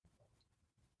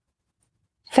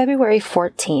February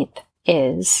 14th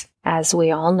is, as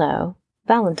we all know,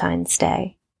 Valentine's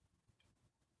Day.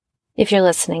 If you're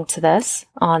listening to this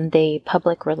on the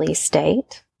public release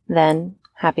date, then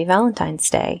happy Valentine's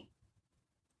Day.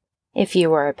 If you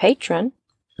were a patron,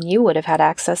 you would have had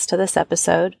access to this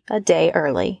episode a day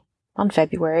early, on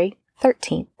February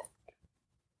 13th.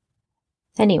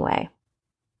 Anyway,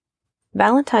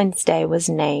 Valentine's Day was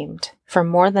named for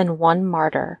more than one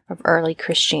martyr of early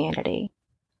Christianity.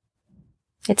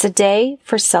 It's a day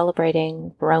for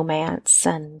celebrating romance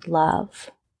and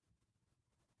love.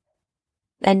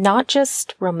 And not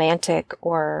just romantic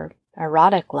or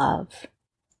erotic love,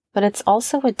 but it's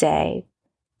also a day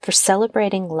for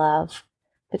celebrating love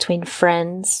between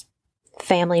friends,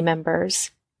 family members,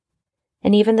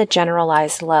 and even the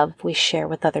generalized love we share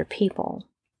with other people.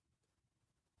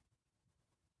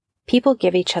 People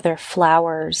give each other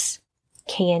flowers,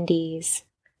 candies,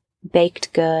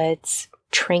 baked goods,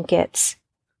 trinkets,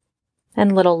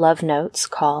 and little love notes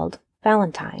called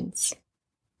Valentines.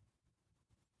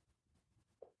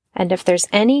 And if there's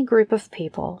any group of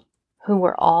people who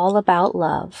were all about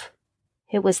love,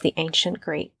 it was the ancient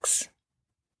Greeks.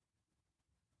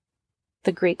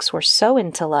 The Greeks were so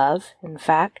into love, in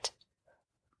fact,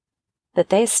 that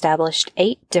they established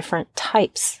 8 different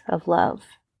types of love.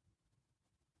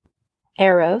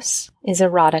 Eros is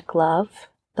erotic love,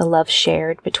 the love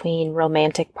shared between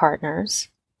romantic partners.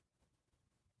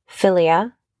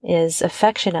 Philia is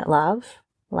affectionate love,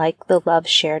 like the love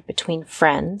shared between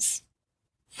friends.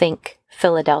 Think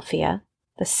Philadelphia,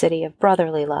 the city of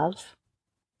brotherly love.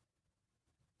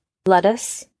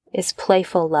 Ludus is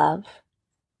playful love,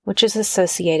 which is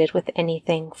associated with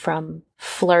anything from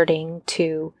flirting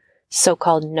to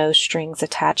so-called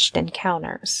no-strings-attached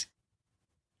encounters.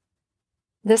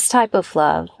 This type of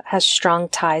love has strong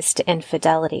ties to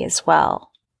infidelity as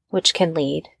well, which can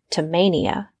lead to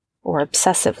mania or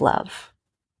obsessive love.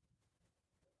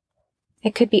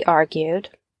 It could be argued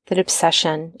that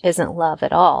obsession isn't love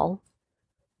at all,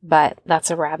 but that's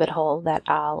a rabbit hole that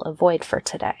I'll avoid for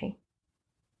today.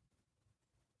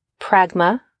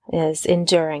 Pragma is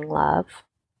enduring love,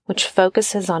 which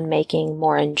focuses on making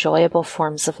more enjoyable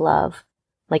forms of love,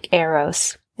 like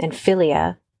eros and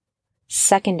philia,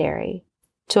 secondary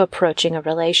to approaching a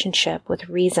relationship with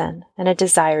reason and a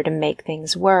desire to make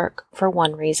things work for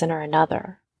one reason or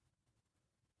another.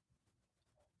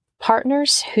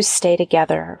 Partners who stay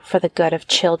together for the good of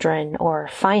children or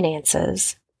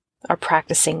finances are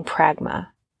practicing pragma.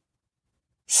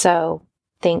 So,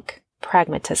 think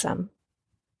pragmatism.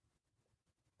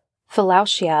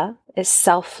 Philautia is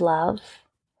self-love,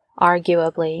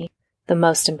 arguably the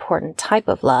most important type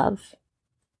of love,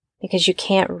 because you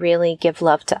can't really give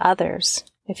love to others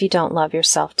if you don't love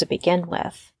yourself to begin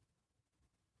with.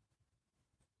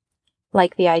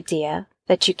 Like the idea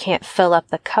that you can't fill up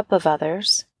the cup of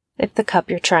others if the cup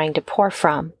you're trying to pour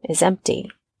from is empty.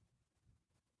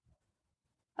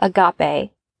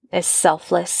 Agape is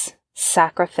selfless,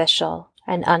 sacrificial,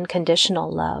 and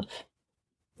unconditional love.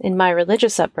 In my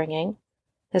religious upbringing,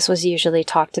 this was usually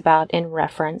talked about in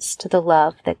reference to the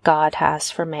love that God has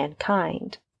for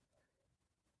mankind.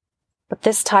 But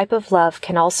this type of love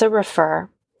can also refer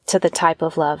to the type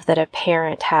of love that a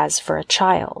parent has for a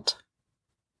child.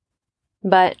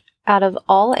 But out of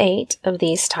all 8 of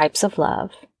these types of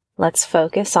love, let's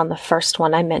focus on the first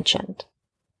one I mentioned,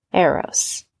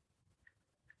 Eros.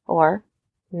 Or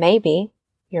maybe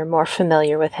you're more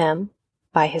familiar with him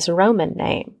by his Roman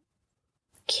name,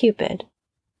 Cupid.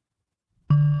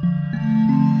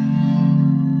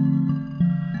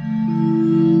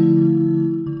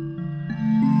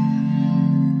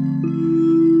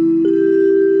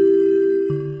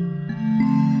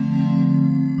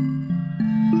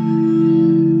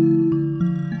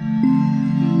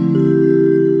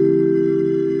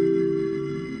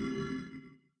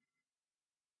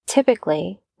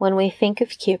 Typically, when we think of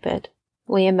Cupid,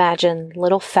 we imagine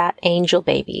little fat angel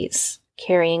babies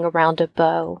carrying around a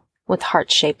bow with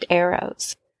heart-shaped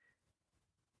arrows.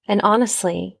 And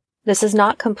honestly, this is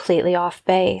not completely off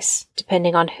base,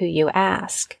 depending on who you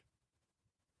ask.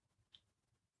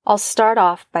 I'll start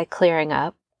off by clearing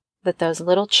up that those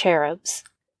little cherubs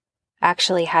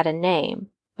actually had a name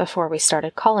before we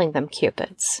started calling them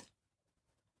Cupids.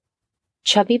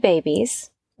 Chubby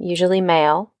babies, usually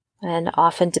male and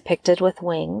often depicted with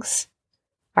wings,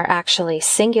 are actually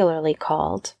singularly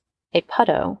called a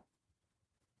puddo,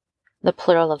 the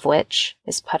plural of which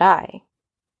is pudai.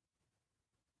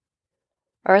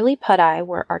 Early pudai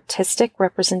were artistic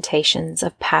representations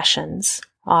of passions,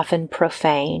 often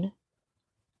profane,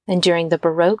 and during the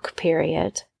Baroque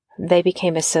period, they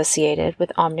became associated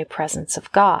with omnipresence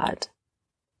of God.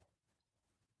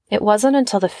 It wasn't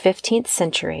until the 15th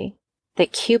century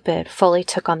that Cupid fully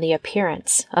took on the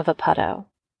appearance of a putto.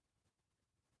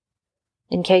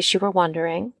 In case you were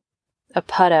wondering, a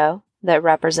putto that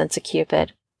represents a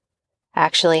Cupid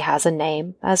actually has a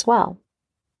name as well,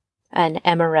 an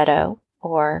amaretto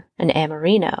or an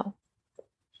amorino.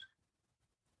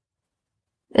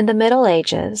 In the Middle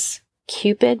Ages,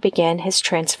 Cupid began his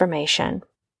transformation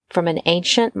from an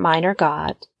ancient minor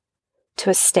god to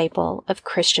a staple of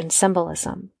Christian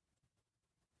symbolism.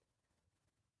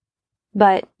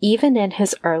 But even in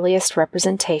his earliest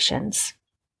representations,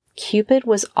 Cupid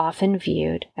was often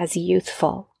viewed as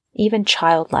youthful, even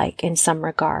childlike in some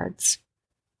regards,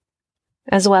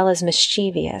 as well as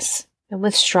mischievous and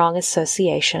with strong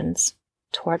associations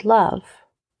toward love.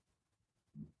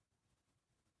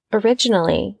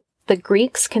 Originally, the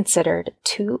Greeks considered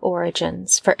two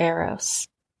origins for Eros.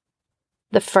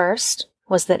 The first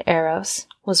was that Eros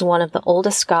was one of the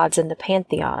oldest gods in the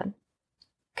pantheon,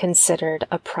 considered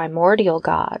a primordial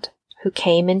god who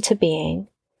came into being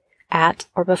at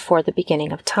or before the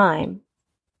beginning of time.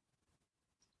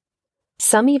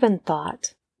 Some even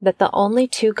thought that the only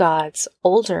two gods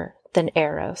older than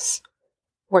Eros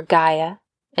were Gaia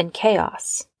and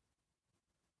Chaos.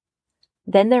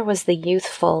 Then there was the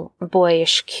youthful,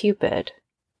 boyish Cupid,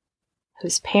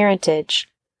 whose parentage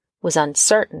was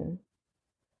uncertain,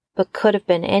 but could have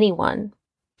been anyone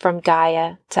from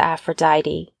Gaia to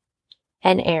Aphrodite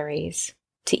and Ares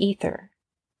to Ether.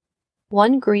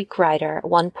 One Greek writer at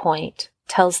one point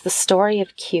tells the story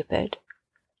of Cupid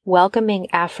welcoming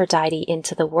Aphrodite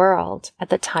into the world at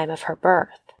the time of her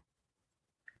birth,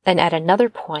 and at another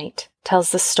point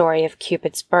tells the story of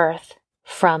Cupid's birth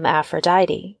from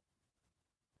Aphrodite.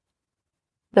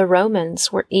 The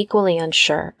Romans were equally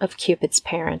unsure of Cupid's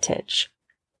parentage,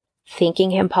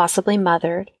 thinking him possibly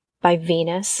mothered by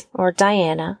Venus or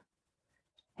Diana,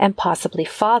 and possibly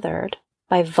fathered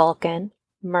by Vulcan,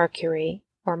 Mercury,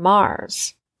 or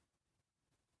Mars.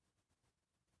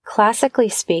 Classically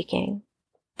speaking,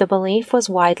 the belief was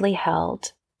widely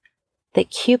held that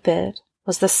Cupid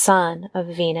was the son of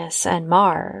Venus and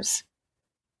Mars,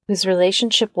 whose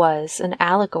relationship was an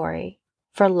allegory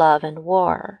for love and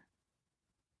war.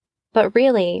 But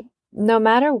really, no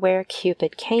matter where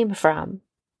Cupid came from,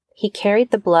 he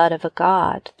carried the blood of a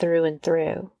god through and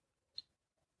through,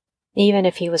 even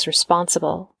if he was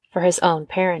responsible for his own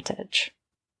parentage.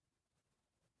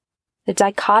 The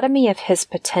dichotomy of his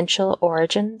potential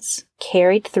origins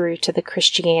carried through to the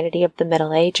Christianity of the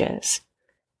Middle Ages,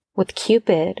 with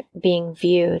Cupid being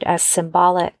viewed as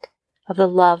symbolic of the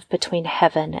love between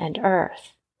heaven and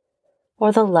earth,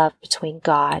 or the love between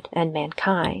God and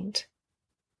mankind.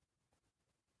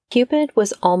 Cupid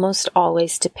was almost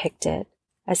always depicted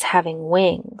as having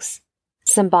wings,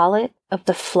 symbolic of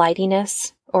the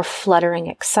flightiness or fluttering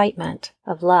excitement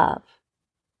of love.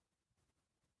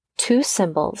 Two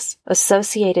symbols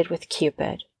associated with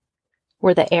Cupid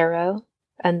were the arrow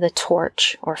and the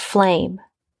torch or flame,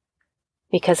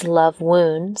 because love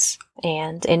wounds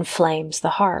and inflames the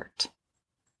heart.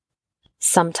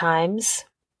 Sometimes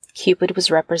Cupid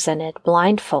was represented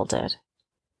blindfolded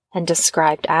and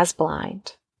described as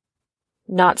blind.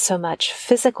 Not so much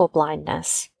physical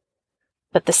blindness,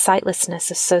 but the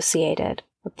sightlessness associated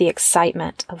with the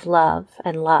excitement of love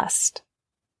and lust.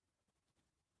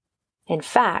 In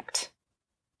fact,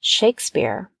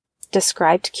 Shakespeare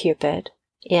described Cupid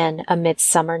in A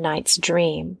Midsummer Night's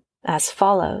Dream as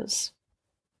follows: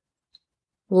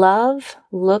 "Love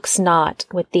looks not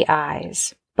with the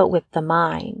eyes, but with the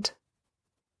mind,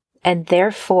 and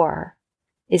therefore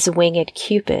is winged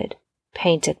Cupid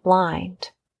painted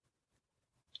blind.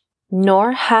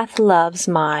 Nor hath love's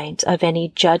mind of any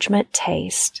judgment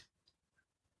taste,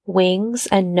 wings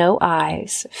and no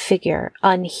eyes figure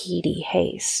unheedy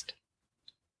haste.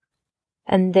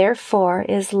 And therefore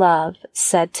is love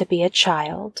said to be a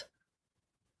child,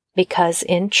 because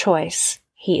in choice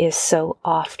he is so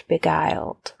oft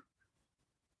beguiled."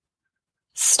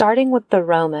 Starting with the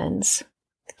Romans,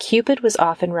 Cupid was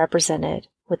often represented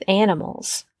with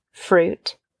animals,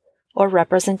 fruit, or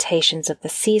representations of the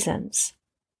seasons,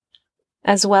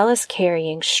 as well as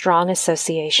carrying strong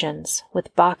associations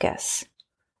with Bacchus,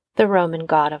 the Roman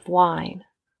god of wine,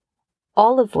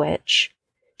 all of which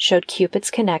showed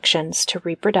Cupid's connections to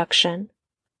reproduction,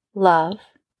 love,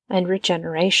 and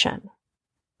regeneration.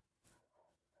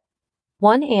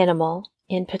 One animal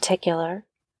in particular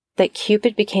that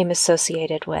Cupid became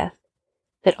associated with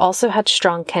that also had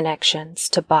strong connections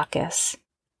to Bacchus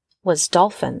was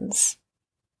dolphins,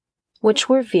 which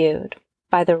were viewed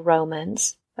by the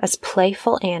Romans as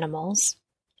playful animals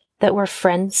that were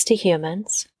friends to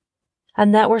humans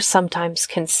and that were sometimes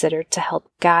considered to help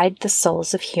guide the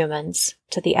souls of humans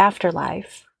to the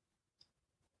afterlife.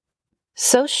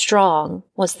 So strong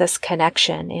was this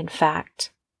connection, in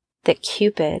fact, that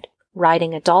Cupid,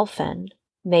 riding a dolphin,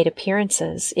 made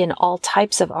appearances in all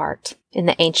types of art in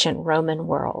the ancient Roman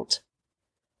world,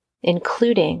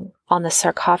 including on the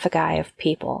sarcophagi of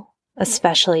people,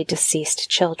 especially deceased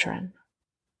children.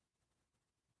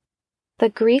 The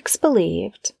Greeks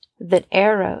believed that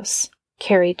Eros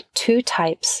carried two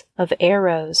types of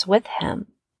arrows with him,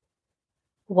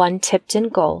 one tipped in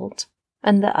gold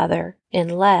and the other in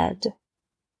lead.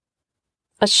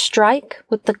 A strike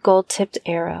with the gold-tipped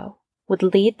arrow would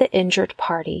lead the injured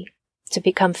party to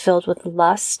become filled with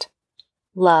lust,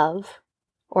 love,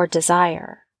 or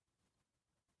desire,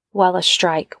 while a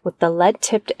strike with the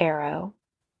lead-tipped arrow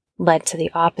led to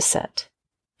the opposite,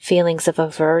 feelings of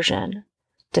aversion,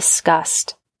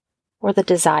 disgust, or the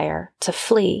desire to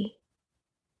flee.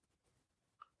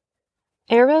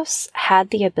 Eros had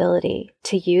the ability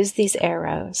to use these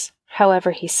arrows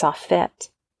however he saw fit,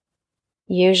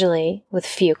 usually with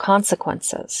few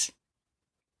consequences.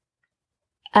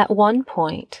 At one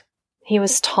point, he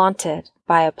was taunted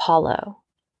by Apollo,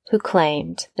 who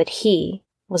claimed that he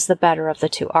was the better of the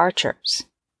two archers.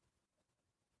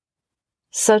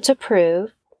 So to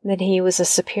prove that he was a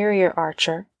superior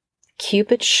archer,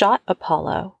 Cupid shot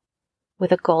Apollo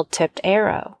with a gold-tipped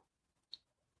arrow,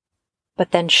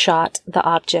 but then shot the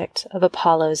object of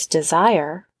Apollo's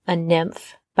desire, a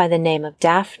nymph by the name of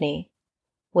Daphne,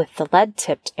 with the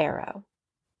lead-tipped arrow.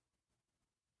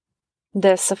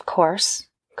 This, of course,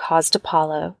 caused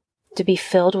Apollo to be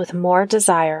filled with more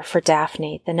desire for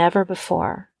Daphne than ever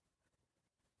before,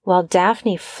 while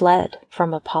Daphne fled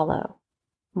from Apollo,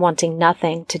 wanting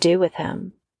nothing to do with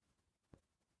him.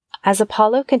 As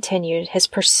Apollo continued his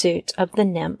pursuit of the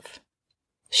nymph,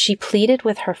 she pleaded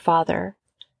with her father,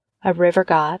 a river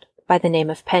god by the name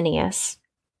of Peneus,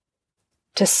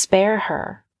 to spare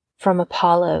her from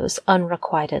Apollo's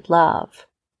unrequited love.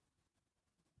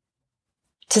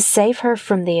 To save her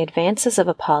from the advances of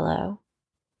Apollo,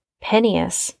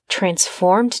 Peneus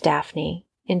transformed Daphne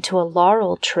into a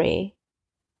laurel tree,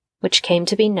 which came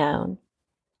to be known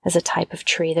as a type of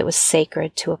tree that was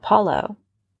sacred to Apollo.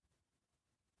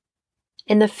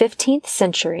 In the 15th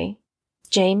century,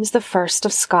 James I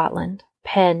of Scotland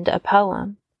penned a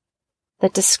poem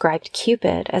that described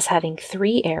Cupid as having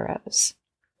 3 arrows,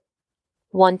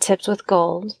 one tipped with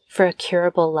gold for a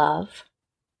curable love,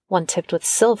 one tipped with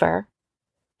silver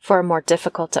for a more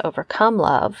difficult to overcome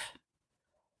love,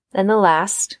 and the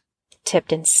last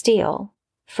tipped in steel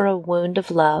for a wound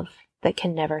of love that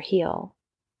can never heal.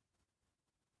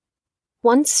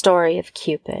 One story of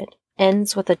Cupid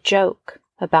ends with a joke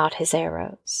about his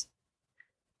arrows.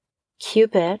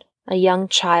 Cupid, a young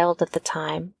child at the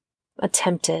time,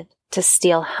 attempted to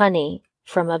steal honey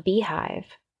from a beehive,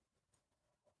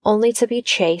 only to be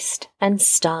chased and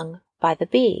stung by the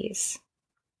bees.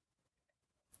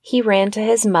 He ran to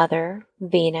his mother,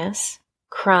 Venus,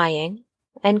 crying,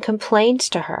 and complained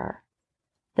to her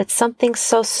that something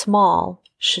so small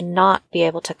should not be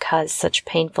able to cause such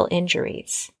painful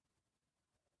injuries.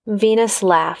 Venus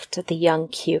laughed at the young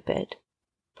Cupid,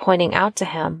 pointing out to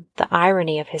him the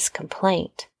irony of his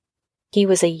complaint. He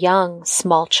was a young,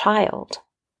 small child,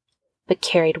 but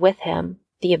carried with him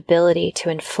the ability to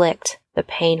inflict the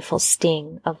painful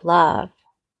sting of love.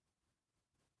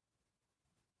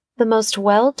 The most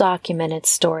well-documented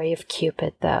story of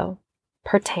Cupid, though,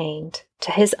 pertained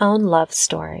to his own love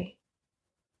story.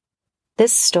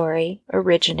 This story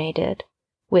originated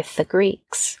with the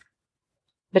Greeks,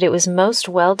 but it was most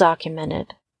well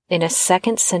documented in a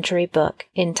 2nd century book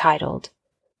entitled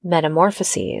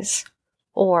Metamorphoses,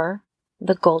 or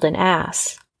The Golden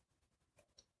Ass.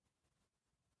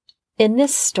 In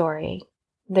this story,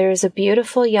 there is a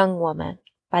beautiful young woman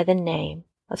by the name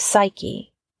of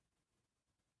Psyche.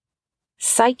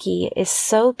 Psyche is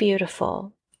so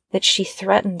beautiful that she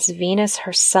threatens Venus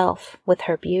herself with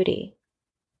her beauty.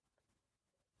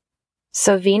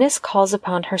 So Venus calls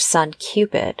upon her son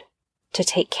Cupid to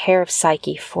take care of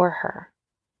Psyche for her.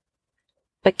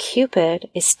 But Cupid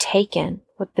is taken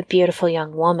with the beautiful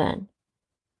young woman,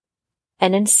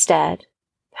 and instead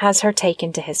has her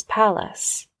taken to his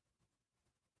palace.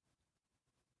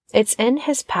 It's in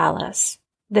his palace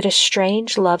that a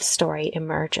strange love story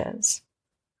emerges,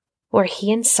 where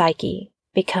he and Psyche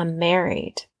become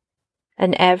married,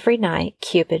 and every night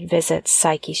Cupid visits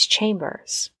Psyche's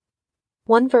chambers.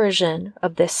 One version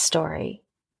of this story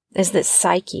is that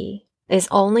Psyche is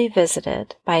only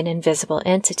visited by an invisible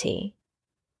entity,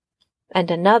 and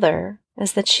another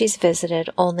is that she's visited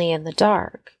only in the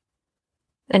dark,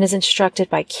 and is instructed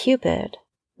by Cupid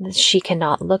that she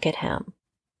cannot look at him.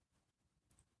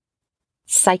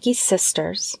 Psyche's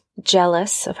sisters,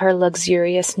 jealous of her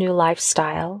luxurious new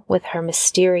lifestyle with her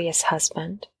mysterious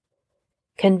husband,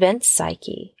 convince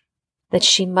Psyche that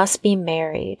she must be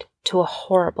married to a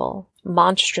horrible,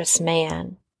 monstrous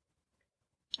man,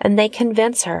 and they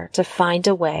convince her to find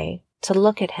a way to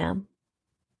look at him.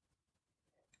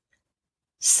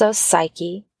 So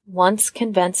Psyche, once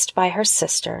convinced by her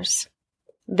sisters,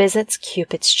 visits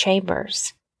Cupid's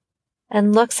chambers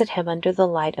and looks at him under the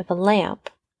light of a lamp,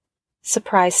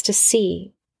 surprised to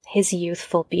see his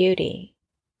youthful beauty.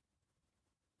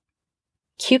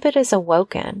 Cupid is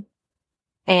awoken,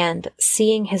 and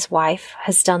seeing his wife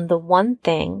has done the one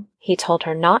thing he told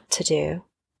her not to do,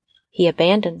 he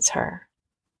abandons her.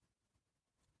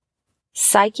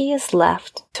 Psyche is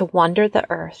left to wander the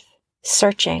earth,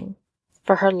 searching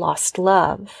for her lost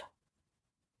love.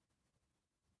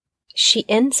 She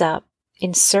ends up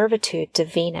in servitude to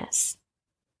Venus,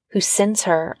 who sends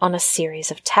her on a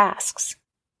series of tasks.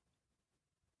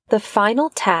 The final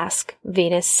task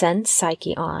Venus sends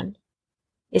Psyche on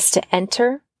is to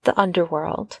enter the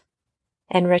underworld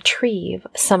and retrieve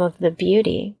some of the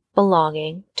beauty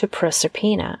belonging to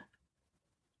Proserpina,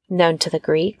 known to the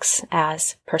Greeks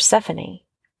as Persephone.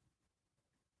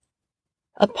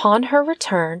 Upon her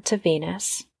return to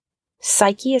Venus,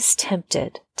 Psyche is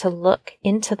tempted to look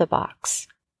into the box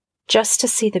just to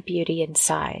see the beauty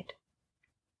inside.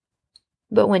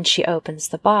 But when she opens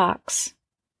the box,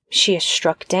 she is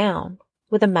struck down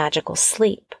with a magical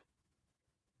sleep.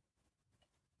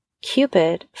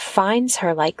 Cupid finds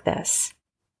her like this,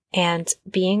 and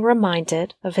being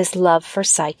reminded of his love for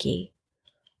Psyche,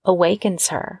 awakens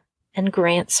her and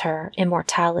grants her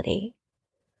immortality,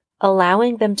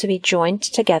 allowing them to be joined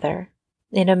together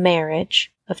in a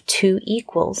marriage of two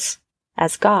equals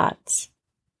as gods.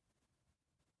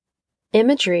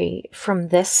 Imagery from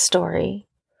this story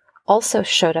also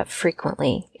showed up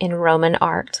frequently in Roman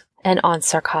art and on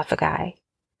sarcophagi,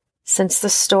 since the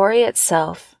story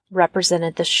itself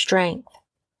represented the strength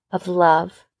of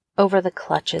love over the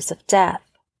clutches of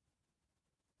death.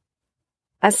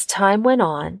 As time went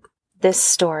on, this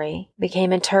story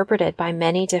became interpreted by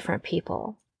many different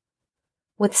people,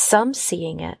 with some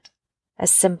seeing it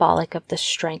as symbolic of the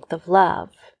strength of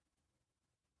love,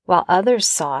 while others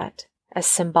saw it as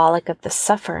symbolic of the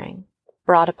suffering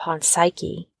brought upon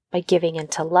Psyche by giving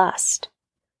into lust,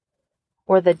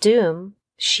 or the doom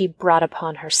she brought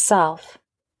upon herself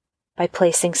by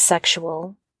placing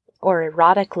sexual or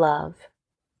erotic love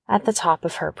at the top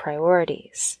of her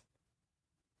priorities.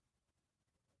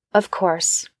 Of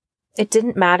course, it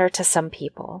didn't matter to some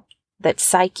people that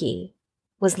Psyche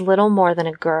was little more than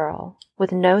a girl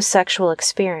with no sexual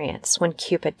experience when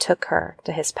Cupid took her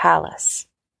to his palace.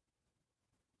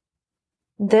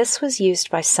 This was used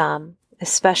by some,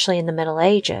 especially in the Middle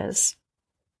Ages,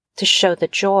 to show the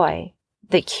joy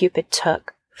that Cupid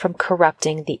took from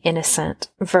corrupting the innocent,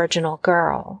 virginal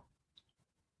girl.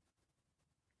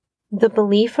 The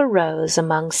belief arose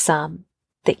among some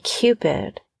that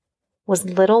Cupid was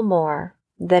little more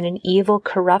than an evil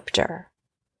corrupter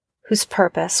whose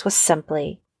purpose was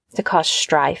simply to cause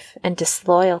strife and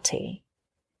disloyalty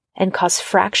and cause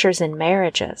fractures in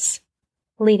marriages,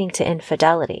 leading to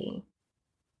infidelity.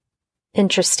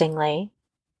 Interestingly,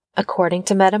 according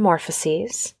to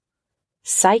Metamorphoses,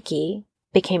 Psyche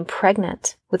became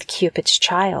pregnant with Cupid's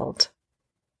child,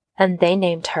 and they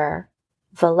named her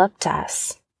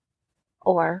Voluptas,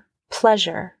 or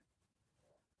pleasure,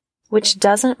 which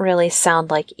doesn't really sound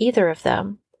like either of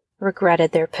them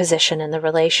regretted their position in the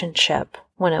relationship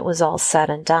when it was all said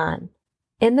and done.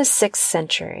 In the 6th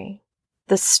century,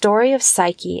 the story of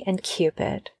Psyche and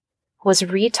Cupid was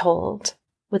retold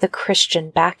with a Christian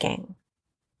backing,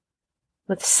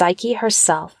 with Psyche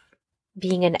herself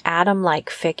being an Adam-like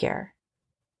figure,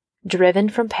 driven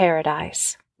from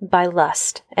paradise by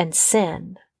lust and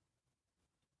sin.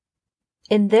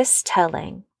 In this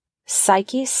telling,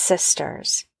 Psyche's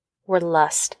sisters were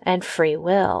lust and free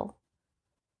will,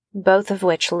 both of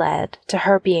which led to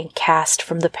her being cast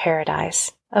from the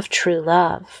paradise of true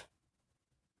love.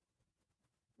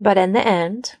 But in the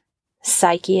end,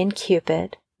 Psyche and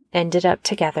Cupid ended up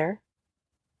together,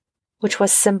 which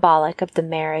was symbolic of the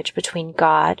marriage between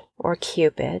God, or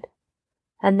Cupid,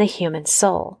 and the human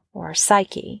soul, or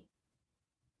Psyche.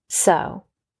 So,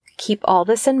 keep all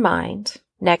this in mind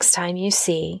next time you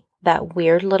see that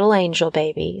weird little angel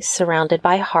baby surrounded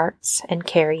by hearts and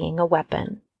carrying a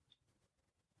weapon.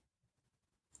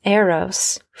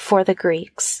 Eros, for the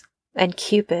Greeks, and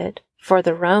Cupid, for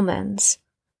the Romans,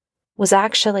 was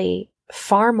actually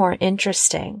far more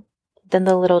interesting than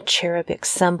the little cherubic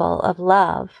symbol of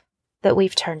love that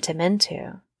we've turned him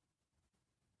into.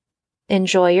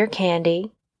 enjoy your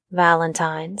candy,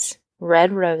 Valentines,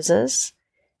 red roses,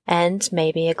 and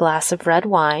maybe a glass of red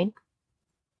wine.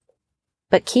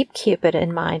 But keep Cupid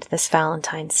in mind this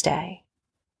Valentine's Day.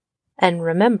 And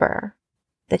remember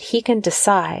that he can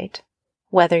decide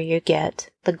whether you get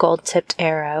the gold-tipped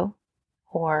arrow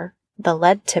or the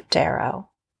lead-tipped arrow.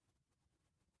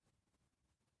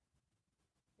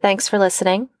 Thanks for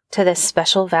listening to this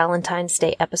special Valentine's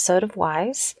Day episode of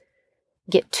Wise.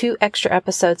 Get 2 extra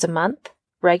episodes a month,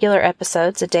 regular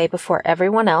episodes a day before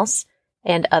everyone else,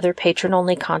 and other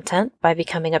patron-only content by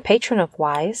becoming a patron of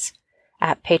Wise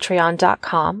at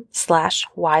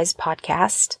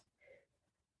patreon.com/wisepodcast.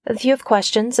 If you have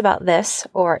questions about this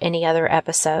or any other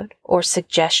episode, or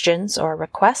suggestions or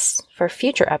requests for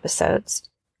future episodes,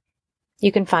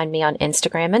 you can find me on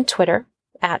Instagram and Twitter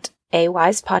at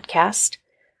awisepodcast,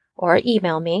 or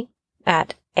email me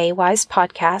at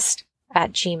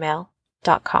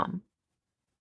awisepodcast@gmail.com.